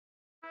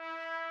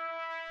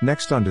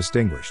Next on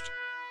Distinguished,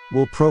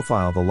 we'll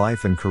profile the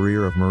life and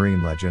career of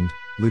Marine legend,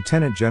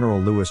 Lieutenant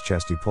General Louis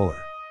Chesty Puller.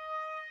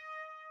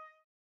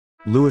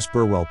 Louis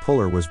Burwell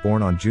Puller was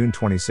born on June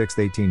 26,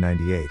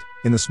 1898,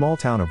 in the small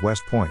town of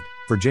West Point,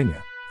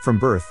 Virginia. From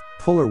birth,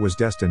 Puller was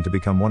destined to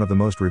become one of the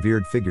most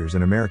revered figures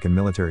in American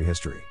military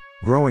history.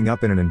 Growing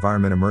up in an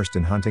environment immersed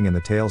in hunting and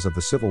the tales of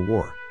the Civil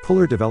War,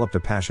 Puller developed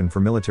a passion for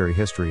military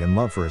history and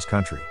love for his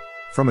country.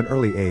 From an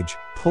early age,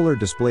 Puller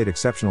displayed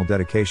exceptional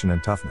dedication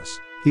and toughness.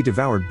 He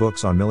devoured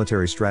books on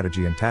military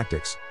strategy and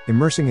tactics,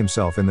 immersing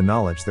himself in the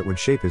knowledge that would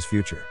shape his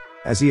future.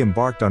 As he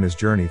embarked on his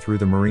journey through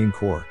the Marine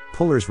Corps,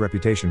 Puller's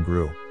reputation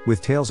grew,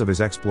 with tales of his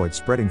exploits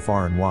spreading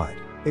far and wide.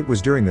 It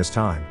was during this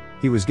time,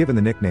 he was given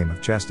the nickname of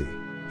Chesty.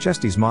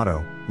 Chesty's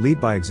motto, "Lead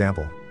by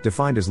example,"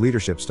 defined his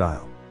leadership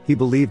style. He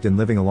believed in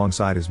living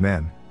alongside his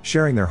men,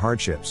 sharing their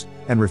hardships,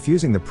 and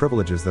refusing the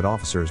privileges that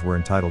officers were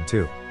entitled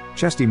to.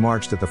 Chesty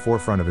marched at the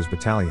forefront of his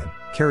battalion,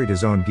 carried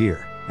his own gear,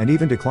 and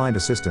even declined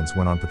assistance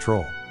when on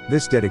patrol.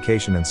 This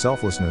dedication and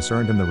selflessness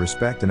earned him the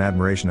respect and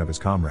admiration of his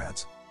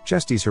comrades.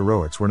 Chesty's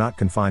heroics were not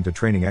confined to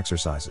training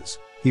exercises.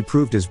 He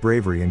proved his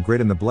bravery and grit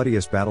in the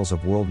bloodiest battles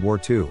of World War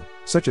II,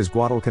 such as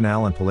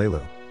Guadalcanal and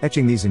Peleliu,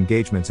 etching these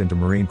engagements into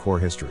Marine Corps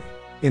history.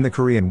 In the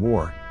Korean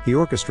War, he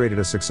orchestrated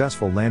a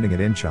successful landing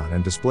at Inchon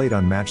and displayed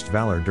unmatched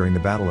valor during the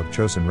Battle of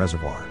Chosin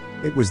Reservoir.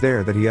 It was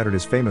there that he uttered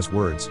his famous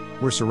words,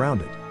 "We're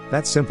surrounded."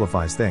 That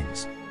simplifies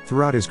things.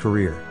 Throughout his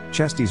career,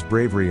 Chesty's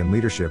bravery and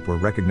leadership were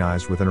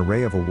recognized with an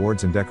array of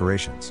awards and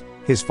decorations.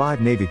 His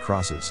 5 Navy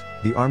Crosses,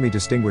 the Army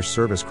Distinguished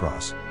Service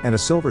Cross, and a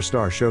Silver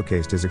Star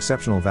showcased his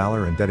exceptional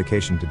valor and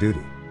dedication to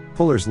duty.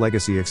 Puller's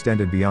legacy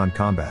extended beyond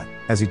combat,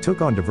 as he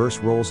took on diverse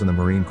roles in the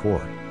Marine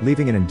Corps,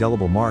 leaving an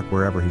indelible mark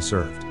wherever he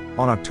served.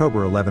 On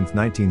October 11,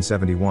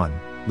 1971,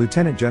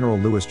 Lieutenant General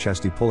Louis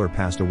Chesty Puller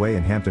passed away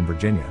in Hampton,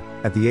 Virginia,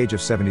 at the age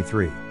of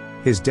 73.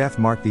 His death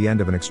marked the end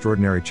of an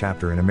extraordinary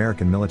chapter in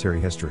American military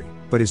history,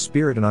 but his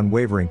spirit and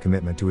unwavering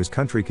commitment to his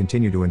country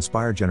continue to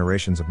inspire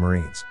generations of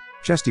Marines.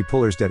 Chesty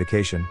Puller's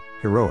dedication,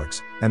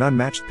 heroics, and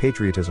unmatched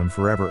patriotism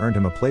forever earned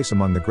him a place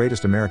among the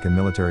greatest American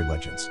military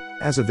legends.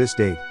 As of this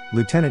date,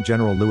 Lieutenant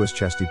General Louis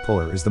Chesty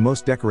Puller is the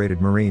most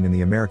decorated Marine in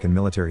the American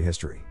military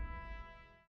history.